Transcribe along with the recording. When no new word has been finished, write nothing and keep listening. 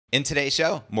In today's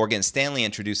show, Morgan Stanley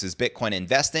introduces Bitcoin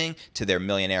investing to their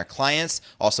millionaire clients.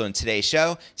 Also in today's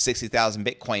show, 60,000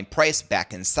 Bitcoin price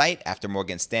back in sight after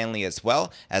Morgan Stanley as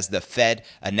well as the Fed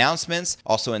announcements.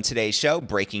 Also in today's show,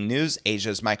 breaking news,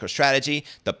 Asia's MicroStrategy,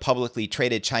 the publicly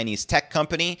traded Chinese tech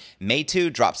company,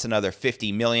 Meitu drops another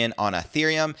 50 million on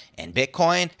Ethereum and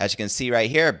Bitcoin. As you can see right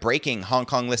here, breaking Hong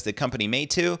Kong listed company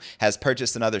Meitu has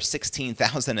purchased another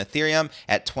 16,000 Ethereum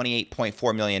at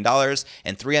 $28.4 million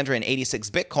and 386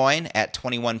 Bitcoin at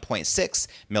 $21.6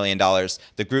 million.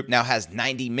 The group now has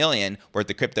 90 million worth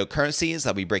of cryptocurrencies.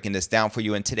 I'll be breaking this down for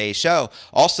you in today's show.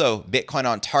 Also, Bitcoin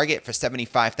on target for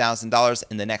 $75,000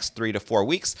 in the next 3 to 4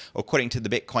 weeks. According to the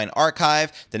Bitcoin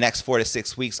archive, the next 4 to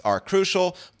 6 weeks are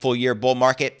crucial. Full year bull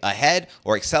market ahead,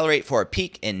 or accelerate for a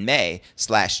peak in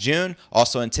May/June.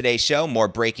 Also in today's show, more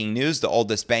breaking news. The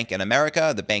oldest bank in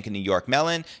America, the Bank of Bny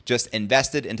Mellon, just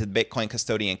invested into the Bitcoin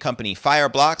custodian company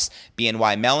Fireblocks.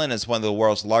 Bny Mellon is one of the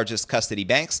world's largest custody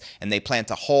banks, and they plan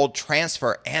to hold,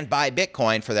 transfer, and buy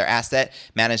Bitcoin for their asset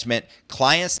management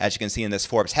clients. As you can see in this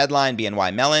Forbes headline,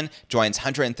 Bny Mellon joins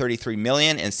 133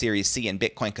 million in Series C in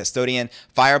Bitcoin custodian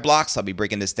Fireblocks. I'll be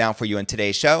breaking this down for you in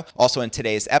today's show. Also in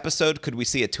today's episode, could we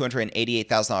see a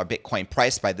 $288,000 Bitcoin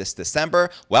price by this December?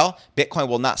 Well, Bitcoin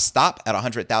will not stop at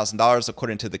 $100,000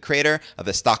 according to the creator of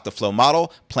the stock to flow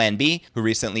model, PlanB, who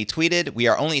recently tweeted, "We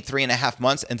are only 3.5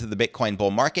 months into the Bitcoin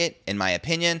bull market. In my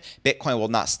opinion, Bitcoin will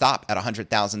not stop at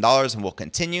 $100,000 and will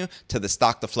continue to the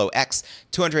stock to flow X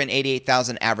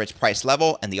 288,000 average price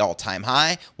level, and the all-time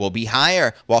high will be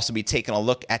higher." We'll also be taking a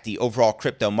look at the overall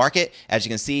crypto market. As you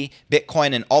can see,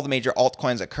 Bitcoin and all the major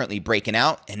altcoins are currently breaking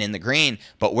out and in the green.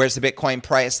 But where's the Bitcoin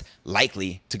price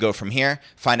likely to go from here?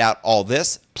 Find out all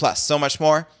this plus so much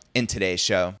more in today's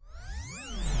show.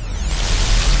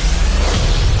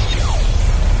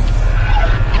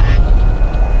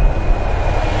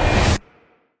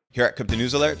 Here at Crypto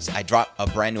News Alerts, I drop a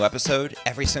brand new episode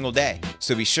every single day.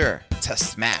 So be sure to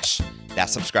smash that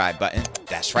subscribe button.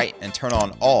 That's right, and turn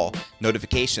on all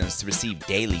notifications to receive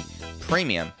daily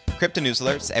premium Crypto News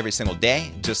Alerts every single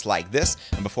day, just like this.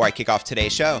 And before I kick off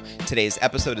today's show, today's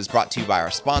episode is brought to you by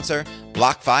our sponsor,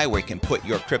 BlockFi, where you can put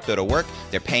your crypto to work.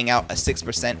 They're paying out a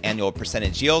 6% annual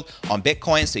percentage yield on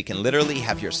Bitcoin, so you can literally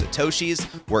have your Satoshis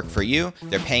work for you.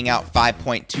 They're paying out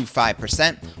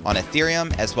 5.25% on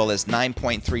Ethereum, as well as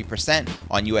 9.3%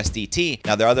 on USDT.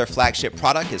 Now, their other flagship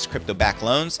product is crypto-backed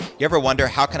loans. You ever wonder,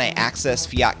 how can I access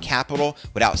fiat capital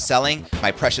without selling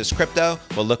my precious crypto?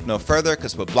 Well, look no further,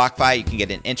 because with BlockFi, you can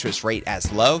get an interest rate as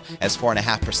low as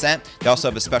 4.5%. They also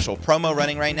have a special promo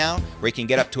running right now where you can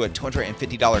get up to a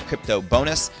 $250 crypto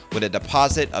bonus with a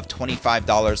deposit of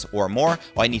 $25 or more.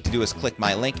 All you need to do is click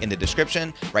my link in the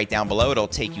description right down below. It'll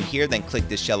take you here. Then click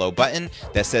this yellow button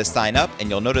that says sign up, and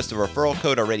you'll notice the referral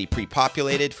code already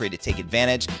pre-populated for you to take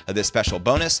advantage of this special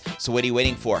bonus. So what are you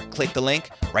waiting for? Click the link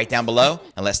right down below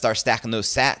and let's start stacking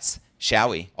those sats, shall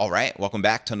we? All right, welcome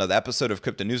back to another episode of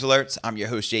Crypto News Alerts. I'm your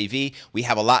host, JV. We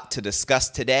have a lot to discuss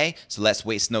today, so let's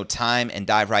waste no time and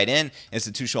dive right in.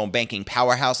 Institutional banking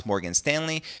powerhouse Morgan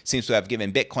Stanley seems to have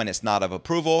given Bitcoin its nod of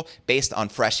approval based on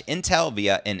fresh intel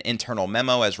via an internal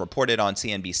memo. As reported on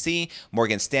CNBC,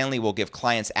 Morgan Stanley will give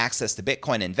clients access to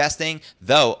Bitcoin investing,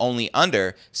 though only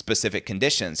under specific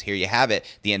conditions. Here you have it.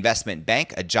 The investment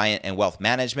bank, a giant in wealth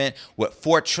management with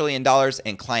 $4 trillion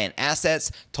in client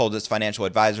assets, told its financial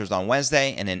advisors on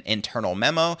Wednesday in an internal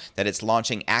memo that it's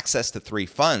launching access to 3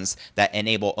 funds that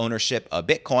enable ownership of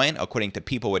Bitcoin. According to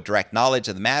people with direct knowledge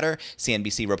of the matter,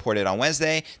 CNBC reported on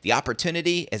Wednesday, the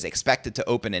opportunity is expected to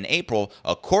open in April,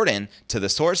 according to the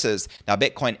sources. Now,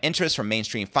 Bitcoin interest from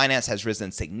mainstream finance has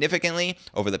risen significantly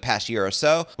over the past year or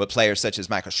so, with players such as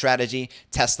MicroStrategy,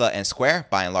 Tesla, and Square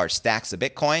buying large stacks of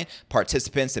Bitcoin.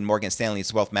 Participants in Morgan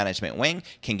Stanley's wealth management wing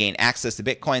can gain access to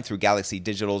Bitcoin through Galaxy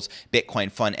Digital's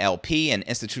Bitcoin Fund LP and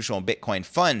institutional Bitcoin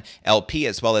Fund LP,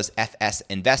 as well as FS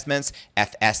Investments,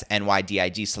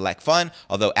 FSNYDIG Select Fund,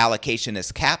 although allocation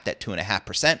is capped at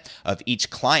 2.5% of each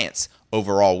client's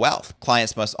overall wealth.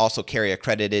 Clients must also carry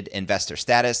accredited investor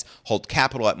status, hold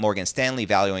capital at Morgan Stanley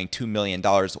valuing $2 million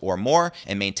or more,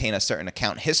 and maintain a certain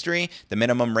account history. The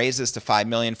minimum raises to $5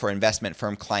 million for investment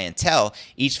firm clientele.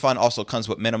 Each fund also comes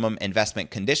with minimum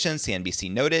investment conditions,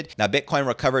 CNBC noted. Now, Bitcoin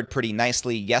recovered pretty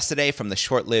nicely yesterday from the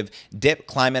short-lived dip,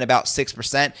 climbing about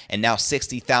 6%, and now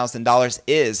 $60,000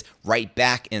 is right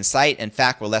back in sight. In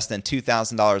fact, we're less than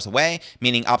 $2,000 away,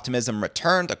 meaning optimism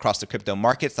returned across the crypto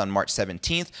markets on March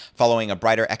 17th, following a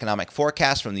brighter economic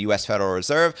forecast from the U.S. Federal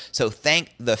Reserve. So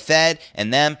thank the Fed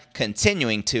and them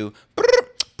continuing to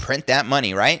print that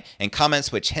money, right? And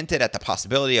comments which hinted at the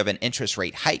possibility of an interest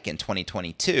rate hike in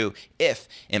 2022 if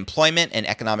employment and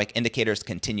economic indicators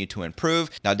continue to improve.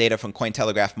 Now, data from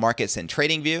Cointelegraph Markets and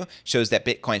TradingView shows that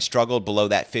Bitcoin struggled below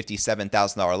that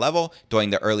 $57,000 level during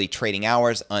the early trading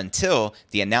hours until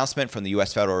the announcement from the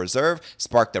U.S. Federal Reserve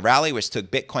sparked the rally, which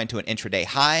took Bitcoin to an intraday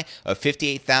high of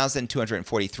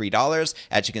 $58,243,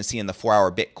 as you can see in the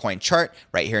 4-hour Bitcoin chart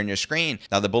right here on your screen.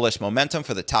 Now, the bullish momentum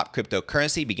for the top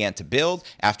cryptocurrency began to build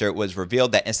after it was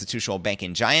revealed that institutional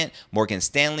banking giant Morgan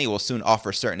Stanley will soon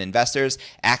offer certain investors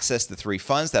access to 3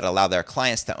 funds that allow their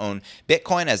clients to own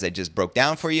Bitcoin, as I just broke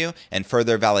down for you. And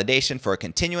further validation for a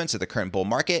continuance of the current bull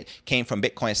market came from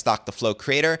Bitcoin Stock to Flow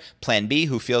creator PlanB,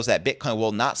 who feels that Bitcoin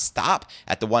will not stop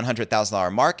at the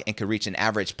 $100,000 mark and could reach an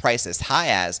average price as high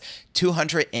as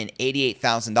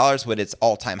 $288,000 with its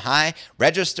all-time high,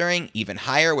 registering even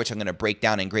higher, which I'm going to break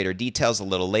down in greater details a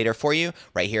little later for you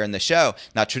right here in the show.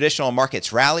 Now, traditional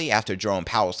markets rally after Jerome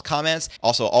Powell's comments.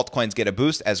 Also, altcoins get a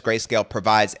boost as Grayscale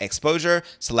provides exposure.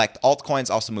 Select altcoins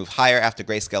also move higher after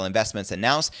Grayscale Investments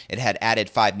announced it had added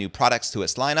 5 new products to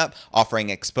its lineup, offering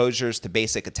exposures to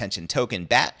basic attention token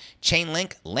BAT,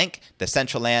 Chainlink, Link,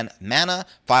 Decentraland, Mana,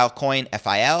 Filecoin,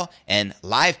 FIL, and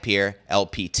LivePeer,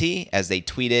 LPT, as they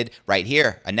tweeted right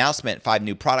here. Announcement: 5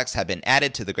 new products have been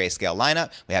added to the Grayscale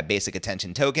lineup. We have basic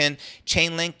attention token,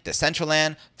 Chainlink,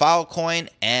 Decentraland, Filecoin,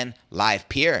 and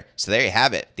LivePeer. So there you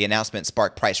have it. The announcement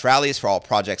sparked price rallies for all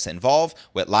projects involved,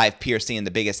 with LivePeer seeing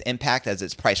the biggest impact as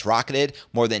its price rocketed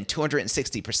more than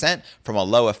 260% from a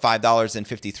low of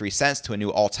 $5.53 to a new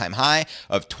all-time high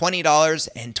of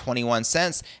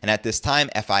 $20.21. And at this time,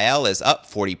 FIL is up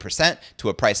 40% to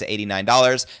a price of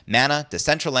 $89. Mana,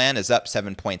 Decentraland, is up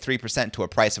 7.3% to a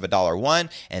price of $1.01.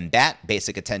 And BAT,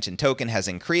 basic attention token, has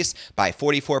increased by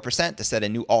 44% to set a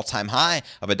new all-time high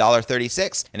of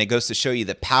 $1.36. And it goes to show you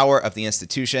the power of the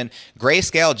institution.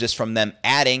 Grayscale, just from them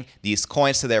adding these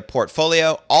coins to their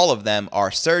portfolio, all of them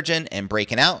are surging and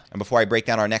breaking out. And before I break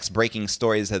down our next breaking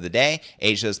stories of the day,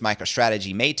 Asia's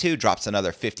MicroStrategy meitu drops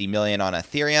another $50 million on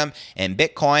Ethereum and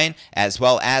Bitcoin, as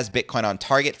well as Bitcoin on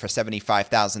target for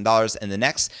 $75,000 in the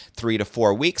next 3 to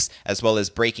 4 weeks, as well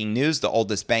as breaking news: the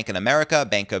oldest bank in America,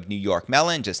 Bank of Bny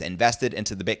Mellon, just invested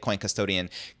into the Bitcoin custodian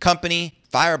company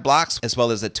Fireblocks, as well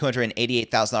as a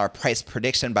 $288,000 price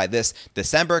prediction by this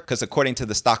December, because according to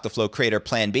the Stock to Flow creator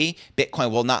PlanB,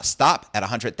 Bitcoin will not stop at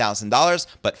 $100,000.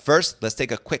 But first, let's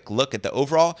take a quick look at the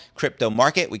overall crypto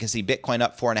market. We can see Bitcoin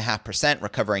up 4.5%,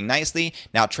 recovering nicely,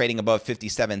 now trading above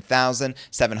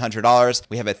 $57,700.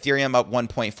 We have Ethereum up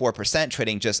 1.4%,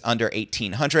 trading just under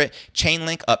 $1,800.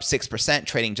 Chainlink up 6%,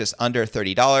 trading just under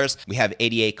 $30. We have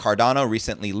ADA Cardano,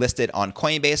 recently listed on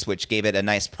Coinbase, which gave it a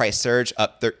nice price surge,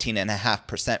 up 13.5%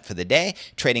 for the day,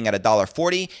 trading at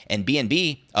 $1.40, and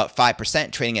BNB up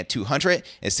 5%, trading at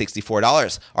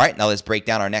 $264. All right, now let's break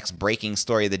down our next breaking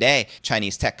story of the day.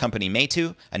 Chinese tech company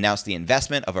Meitu announced the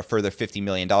investment of a further $50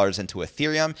 million into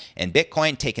Ethereum and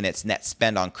Bitcoin, taking its net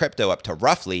spend on crypto up to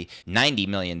roughly $90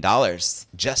 million.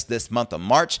 Just this month of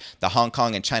March, the Hong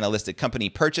Kong and China listed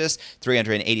company purchased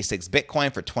 386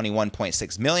 Bitcoin for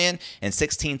 $21.6 million and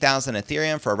 16,000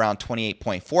 Ethereum for around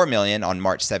 $28.4 million on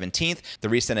March 17th. The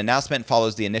recent announcement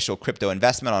follows the initial crypto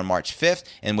investment on March 5th,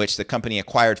 in which the company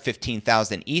acquired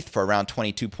 15,000 ETH for around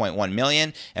 $22.1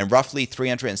 million and roughly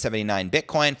 379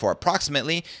 Bitcoin for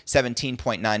approximately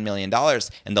 $17.9 million.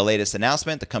 In the latest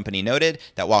announcement, the company noted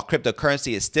that while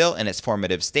cryptocurrency is still in its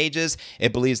formative stages,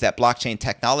 it believes that blockchain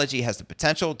technology has the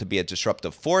potential to be a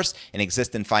disruptive force in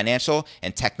existing financial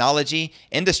and technology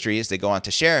industries. They go on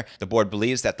to share, the board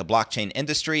believes that the blockchain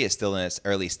industry is still in its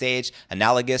early stage,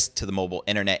 analogous to the mobile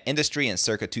internet industry in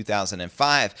circa 2005.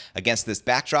 Against this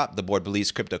backdrop, the board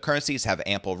believes cryptocurrencies have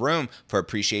ample room for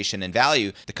appreciation and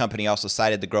value. The company also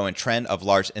cited the growing trend of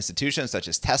large institutions such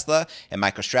as Tesla and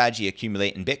MicroStrategy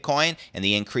accumulating Bitcoin and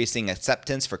the increasing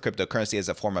acceptance for cryptocurrency as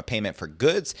a form of payment for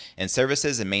goods and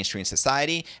services in mainstream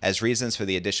society as reasons for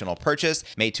the additional purchase.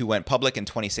 Meitu went public in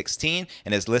 2016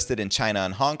 and is listed in China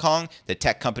and Hong Kong. The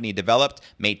tech company developed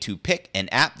Meitu Pick, an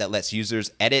app that lets users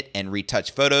edit and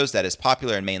retouch photos that is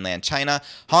popular in mainland China,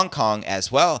 Hong Kong,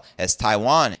 as well as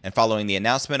Taiwan. And following the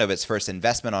announcement of its first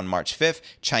investment on March 5th,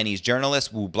 Chinese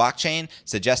journalist Wu Blockchain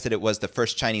suggested it was the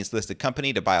first Chinese listed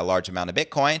company to buy a large amount of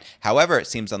Bitcoin. However, it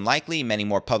seems unlikely many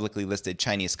more publicly listed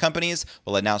Chinese companies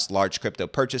will announce large crypto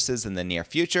purchases in the near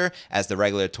future, as the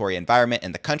regulatory environment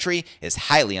in the country is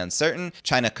highly uncertain.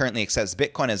 China currently accepts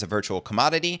Bitcoin as a virtual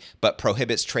commodity, but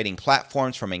prohibits trading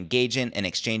platforms from engaging in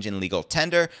exchanging legal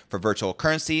tender for virtual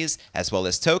currencies as well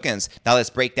as tokens. Now let's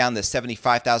break down the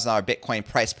 $75,000 Bitcoin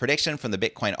price prediction prediction from the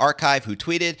Bitcoin Archive, who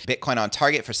tweeted, Bitcoin on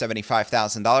target for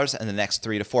 $75,000 in the next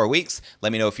 3 to 4 weeks.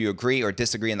 Let me know if you agree or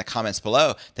disagree in the comments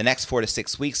below. The next 4 to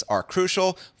 6 weeks are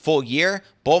crucial. Full year,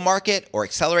 bull market, or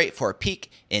accelerate for a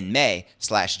peak in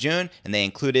May/June. And they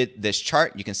included this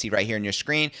chart. You can see right here on your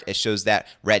screen. It shows that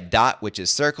red dot, which is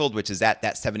circled, which is at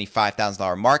that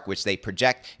 $75,000 mark, which they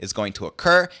project is going to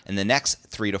occur in the next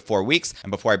 3 to 4 weeks. And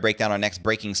before I break down our next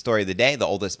breaking story of the day, the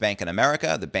oldest bank in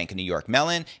America, the Bank of New York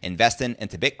Mellon, investing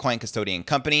into Bitcoin custodian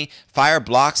company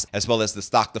Fireblocks, as well as the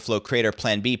stock to flow creator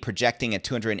PlanB, projecting a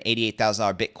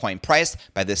 $288,000 Bitcoin price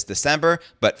by this December.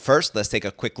 But first, let's take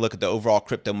a quick look at the overall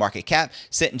crypto market cap,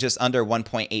 sitting just under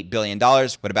 $1.8 billion,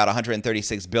 with about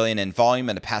 $136 billion in volume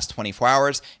in the past 24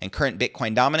 hours, and current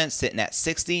Bitcoin dominance sitting at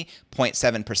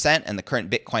 60.7%, and the current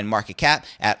Bitcoin market cap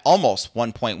at almost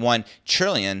 1.1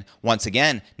 trillion. Once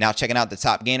again, now checking out the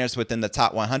top gainers within the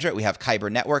top 100, we have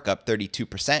Kyber Network up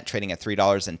 32%, trading at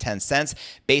 $3.10.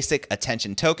 Basic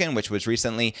Attention Token, which was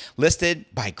recently listed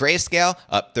by Grayscale,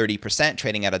 up 30%,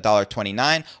 trading at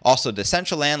 $1.29. Also,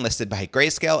 Decentraland, listed by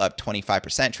Grayscale, up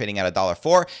 25%, trading at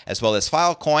 $1.04, as well as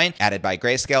Filecoin, added by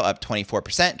Grayscale, up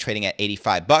 24%, trading at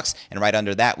 $85. And right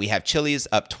under that, we have Chili's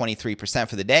up 23%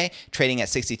 for the day, trading at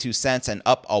 62 cents, and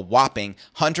up a whopping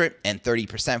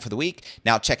 130% for the week.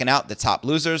 Now checking out the top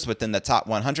losers within the top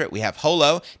 100, we have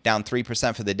Holo down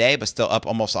 3% for the day, but still up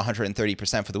almost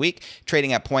 130% for the week,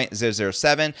 trading at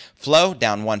 0.007. Flow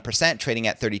down 1%, trading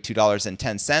at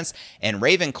 $32.10, and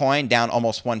Ravencoin down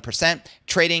almost 1%,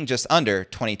 trading just under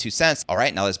 22 cents. All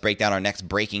right, now let's break down our next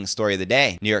breaking story of the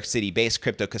day. New York City-based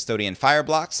crypto custodian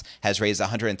Fireblocks has raised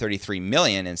 $133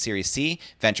 million in Series C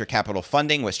venture capital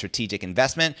funding with strategic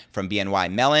investment from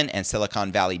Bny Mellon and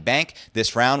Silicon Valley Bank.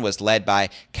 This round was led by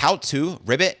Meitu,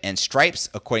 Ribbit, and Stripes.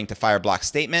 According to Fireblocks'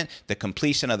 statement, the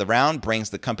completion of the round brings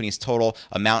the company's total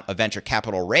amount of venture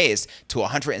capital raised to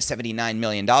 $179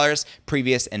 million.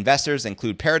 Previous investors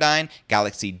include Paradigm,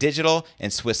 Galaxy Digital,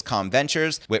 and Swisscom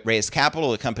Ventures. With raised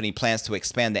capital, the company plans to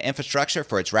expand the infrastructure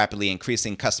for its rapidly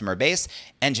increasing customer base.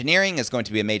 Engineering is going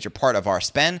to be a major part of our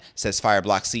spend, says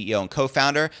Fireblocks CEO and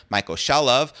co-founder Michael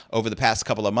Shalov. Over the past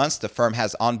couple of months, the firm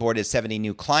has onboarded 70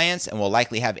 new clients and will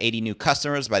likely have 80 new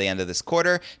customers by the end of this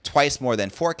quarter, twice more than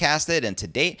forecasted. And to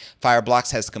date,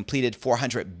 Fireblocks has completed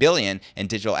 $400 billion in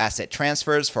digital asset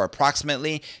transfers for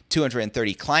approximately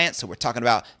 230 clients. So we're talking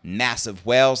about massive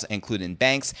whales, including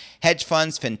banks, hedge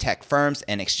funds, fintech firms,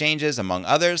 and exchanges, among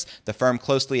others. The firm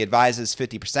closely advises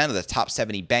 50% of the top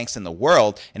 70 banks in the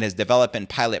world and is developing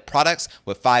pilot products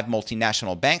with 5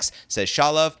 multinational banks, says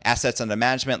Shalov. Assets under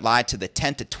management lie to the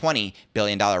 $10 to $20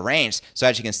 billion range. So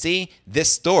as you can see,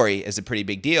 this story is a pretty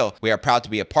big deal. We are proud to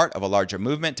be a part of a larger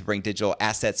movement to bring digital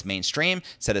assets mainstream,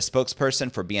 said a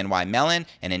spokesperson for Bny Mellon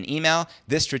in an email.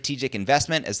 This strategic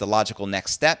investment is the logical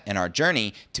next step in our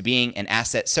journey to being an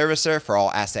asset servicer for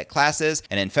all asset classes.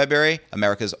 And in February,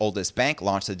 America's oldest bank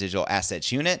launched the Digital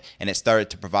Assets Unit, and it started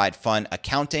to provide fund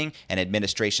accounting and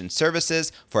administration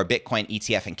services for a Bitcoin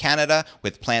ETF in Canada,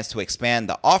 with plans to expand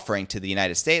the offering to the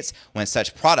United States when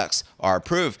such products are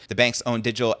approved. The bank's own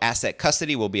digital asset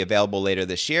custody will be available later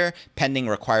this year, pending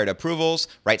required approvals,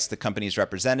 writes the company's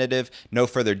representative. No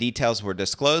further details were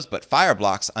disclosed, but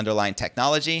Fireblocks' underlying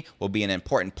technology will be an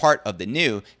important part of the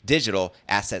new digital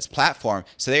assets platform.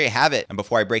 So there you have it. And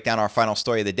before I break down our final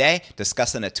story of the day,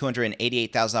 discussing a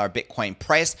 $288,000 Bitcoin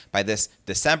price by this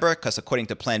December, because according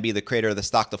to PlanB, the creator of the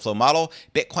stock to flow model,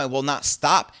 Bitcoin will not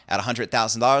stop at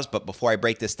 $100,000. But before I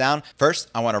break this down, first,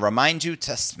 I want to remind you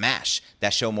to smash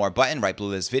that show more button right below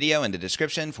this video in the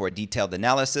description for a detailed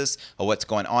analysis of what's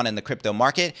going on in the crypto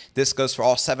market. This goes for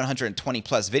all 720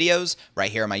 plus videos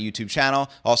right here on my YouTube channel.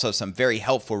 Also, some very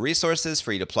helpful resources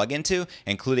for you to plug into,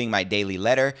 including my daily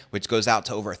letter, which goes out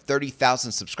to over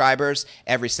 30,000 subscribers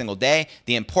every single day.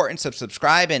 The importance of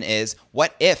subscribing is,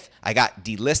 what if I got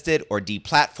delisted or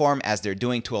deplatformed, as they're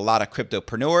doing to a lot of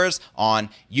cryptopreneurs on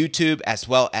YouTube as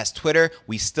well as Twitter?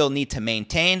 We still need to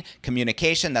maintain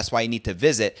communication. That's why you need to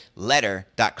visit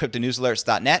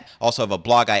letter.cryptonewsalerts.net. Also have a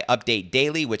blog I update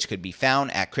daily, which could be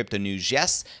found at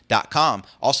cryptonewsyes.com.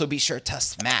 Also be sure to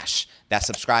smash that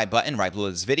subscribe button right below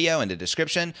this video in the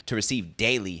description to receive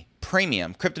daily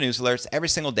premium crypto news alerts every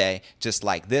single day, just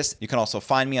like this. You can also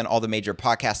find me on all the major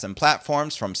podcasts and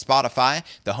platforms, from Spotify,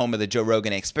 the home of the Joe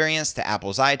Rogan Experience, to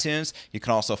Apple's iTunes. You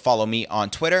can also follow me on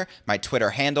Twitter. My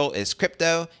Twitter handle is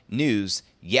Crypto News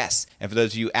Yes. And for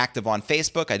those of you active on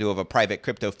Facebook, I do have a private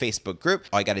crypto Facebook group.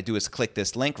 All you got to do is click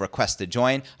this link, request to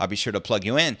join. I'll be sure to plug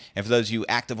you in. And for those of you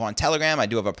active on Telegram, I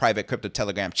do have a private crypto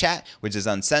Telegram chat, which is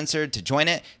uncensored. To join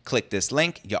it, click this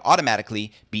link. You'll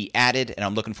automatically be added, and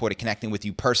I'm looking forward to connecting with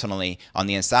you personally on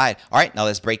the inside. All right, now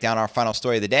let's break down our final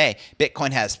story of the day.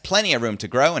 Bitcoin has plenty of room to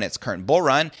grow in its current bull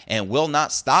run and will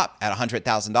not stop at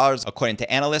 $100,000, according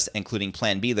to analysts, including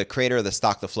PlanB, the creator of the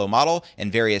stock-to-flow model,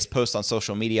 and various posts on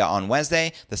social media on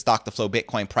Wednesday. The stock-to-flow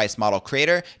Bitcoin price model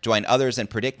creator joined others in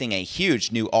predicting a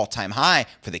huge new all-time high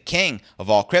for the king of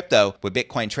all crypto, with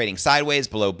Bitcoin trading sideways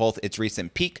below both its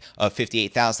recent peak of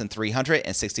 58,300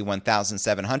 and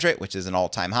 61,700, which is an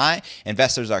all-time high.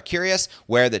 Investors are curious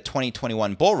where the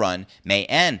 2021 bull run may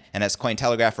end, and as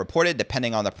Cointelegraph reported,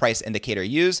 depending on the price indicator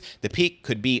used, the peak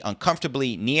could be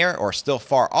uncomfortably near or still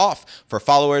far off. For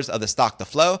followers of the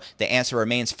stock-to-flow, the answer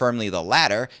remains firmly the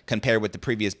latter. Compared with the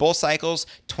previous bull cycles,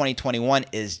 2021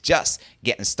 is just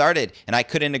getting started, and I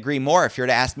couldn't agree more. If you're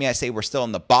to ask me, I say we're still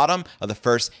in the bottom of the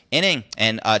first inning.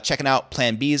 And checking out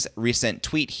PlanB's recent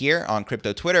tweet here on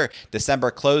crypto Twitter,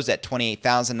 December closed at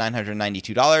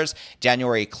 $28,992,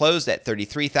 January closed at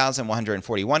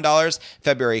 $33,141,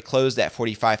 February closed at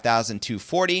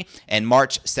 $45,240, and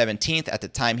March 17th, at the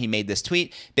time he made this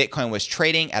tweet, Bitcoin was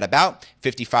trading at about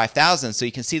 55,000. So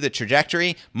you can see the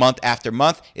trajectory month after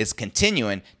month is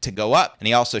continuing to go up. And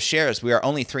he also shares, we are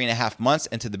only 3.5 months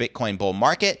into the Bitcoin bull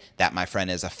market. That, my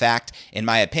friend, is a fact. In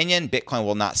my opinion, Bitcoin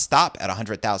will not stop at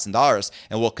 $100,000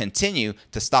 and will continue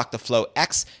to stock the flow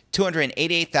X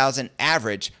 288,000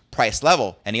 average price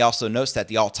level. And he also notes that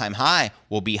the all-time high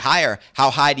will be higher. How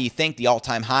high do you think the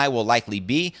all-time high will likely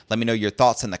be? Let me know your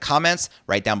thoughts in the comments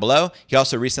right down below. He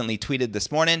also recently tweeted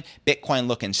this morning, Bitcoin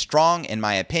looking strong in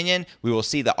my opinion. We will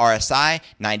see the RSI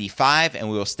 95 and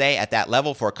we will stay at that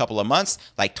level for a couple of months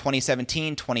like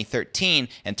 2017, 2013,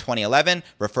 and 2011,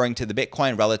 referring to the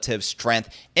Bitcoin Relative Strength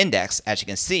Index, as you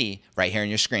can see right here on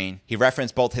your screen. He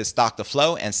referenced both his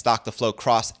stock-to-flow and stock-to-flow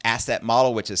cross-asset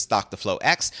model, which is stock-to-flow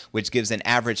X, which gives an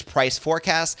average price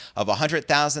forecast of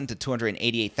 100,000 to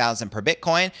 288,000 per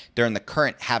Bitcoin during the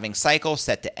current halving cycle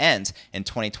set to end in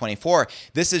 2024.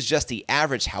 This is just the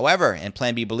average, however, and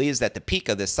PlanB believes that the peak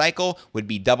of this cycle would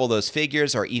be double those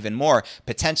figures or even more,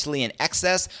 potentially in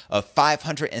excess of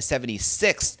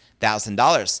 $576,000.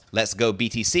 Let's go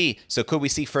BTC. So could we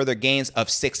see further gains of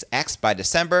 6x by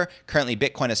December? Currently,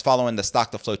 Bitcoin is following the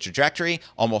stock-to-flow trajectory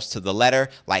almost to the letter,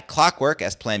 like clockwork,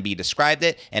 as PlanB described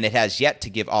it, and it has yet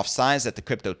to give off signs that the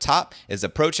crypto top is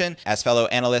approaching. As fellow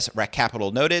analyst Rack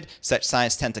Capital noted, such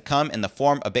signs tend to come in the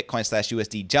form of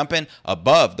Bitcoin/USD jumping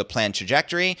above the planned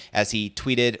trajectory. As he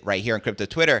tweeted right here on crypto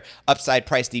Twitter, upside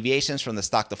price deviations from the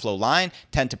stock-to-flow line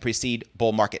tend to precede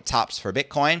bull market tops for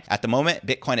Bitcoin. At the moment,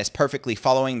 Bitcoin is perfectly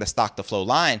following the stock-to-flow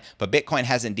line, but Bitcoin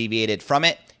hasn't deviated from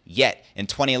it yet. In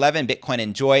 2011, Bitcoin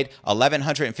enjoyed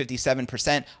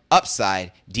 1,157%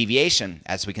 upside deviation,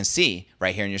 as we can see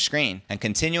right here on your screen. And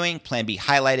continuing, PlanB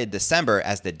highlighted December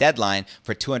as the deadline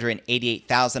for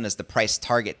 288,000 as the price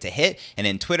target to hit. And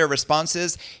in Twitter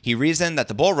responses, he reasoned that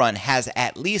the bull run has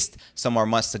at least some more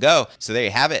months to go. So there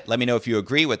you have it. Let me know if you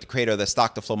agree with the creator of the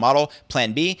stock-to-flow model,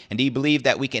 PlanB, and do you believe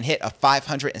that we can hit a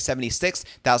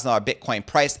 $576,000 Bitcoin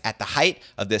price at the height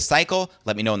of this cycle?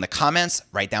 Let me know in the comments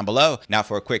right down below. Now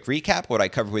for a quick recap, what I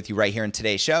covered with you right here in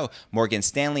today's show. Morgan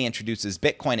Stanley introduces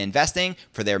Bitcoin investing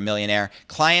for their millionaire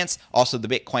clients. Also, the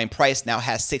Bitcoin price now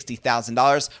has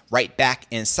 $60,000 right back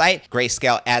in sight.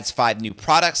 Grayscale adds 5 new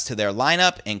products to their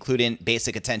lineup, including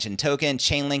Basic Attention Token,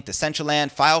 Chainlink,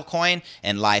 Decentraland, Filecoin,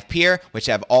 and LivePeer, which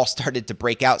have all started to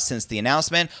break out since the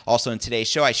announcement. Also in today's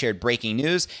show, I shared breaking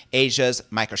news. Asia's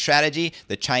MicroStrategy,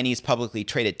 the Chinese publicly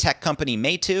traded tech company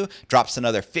meitu, drops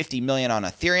another 50 million on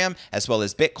Ethereum, as well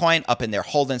as Bitcoin, up in their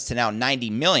holdings to now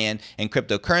 90 million in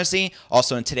cryptocurrency.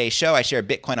 Also in today's show, I shared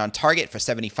Bitcoin on target for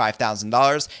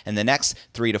 $75,000 in the next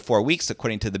 3 to 4 weeks,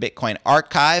 according to the Bitcoin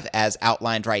archive, as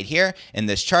outlined right here in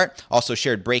this chart. Also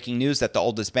shared breaking news that the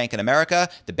oldest bank in America,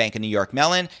 the Bank of New York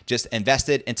Mellon, just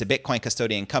invested into Bitcoin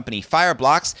custodian company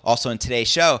Fireblocks. Also in today's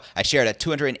show, I shared a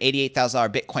 $288,000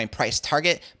 Bitcoin price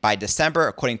target by December,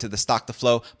 according to the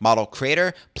stock-to-flow model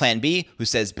creator, PlanB, who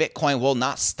says Bitcoin will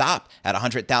not stop at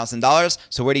 $100,000.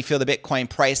 So where do you feel the Bitcoin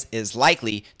price is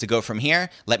likely to go from here?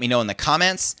 Let me know in the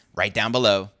comments right down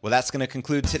below. Well, that's going to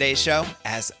conclude today's show.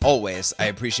 As always, I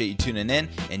appreciate you tuning in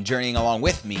and journeying along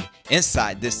with me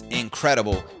inside this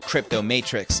incredible crypto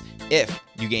matrix. If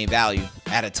you gain value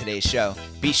out of today's show,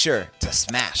 be sure to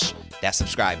smash that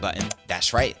subscribe button.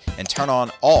 That's right. And turn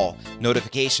on all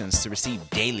notifications to receive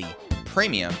daily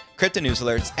premium crypto news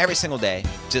alerts every single day,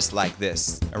 just like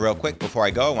this. And real quick, before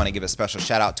I go, I want to give a special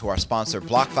shout out to our sponsor,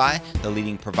 BlockFi, the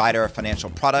leading provider of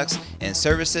financial products and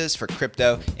services for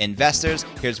crypto investors.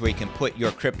 Here's where you can put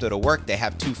your crypto to work. They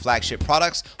have 2 flagship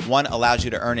products. One allows you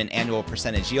to earn an annual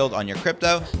percentage yield on your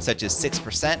crypto, such as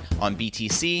 6% on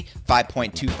BTC,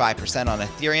 5.25% on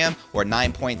Ethereum, or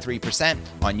 9.3%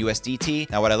 on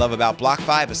USDT. Now, what I love about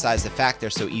BlockFi, besides the fact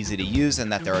they're so easy to use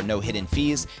and that there are no hidden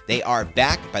fees, they are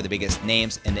backed by the biggest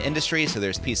names in the industry, so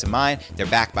there's peace of mind. They're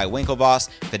backed by Winklevoss,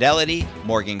 Fidelity,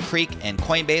 Morgan Creek, and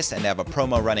Coinbase, and they have a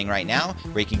promo running right now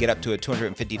where you can get up to a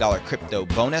 $250 crypto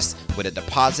bonus with a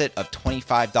deposit of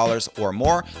 $25 or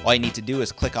more. All you need to do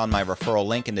is click on my referral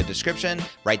link in the description.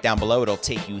 Right down below, it'll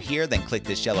take you here. Then click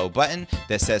this yellow button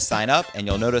that says sign up, and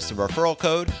you'll notice the referral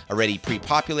code already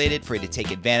pre-populated for you to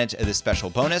take advantage of this special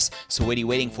bonus. So what are you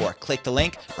waiting for? Click the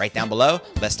link right down below.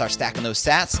 Let's start stacking those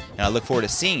sats, and I look forward to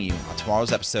seeing you on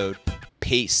tomorrow's episode.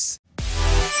 Peace.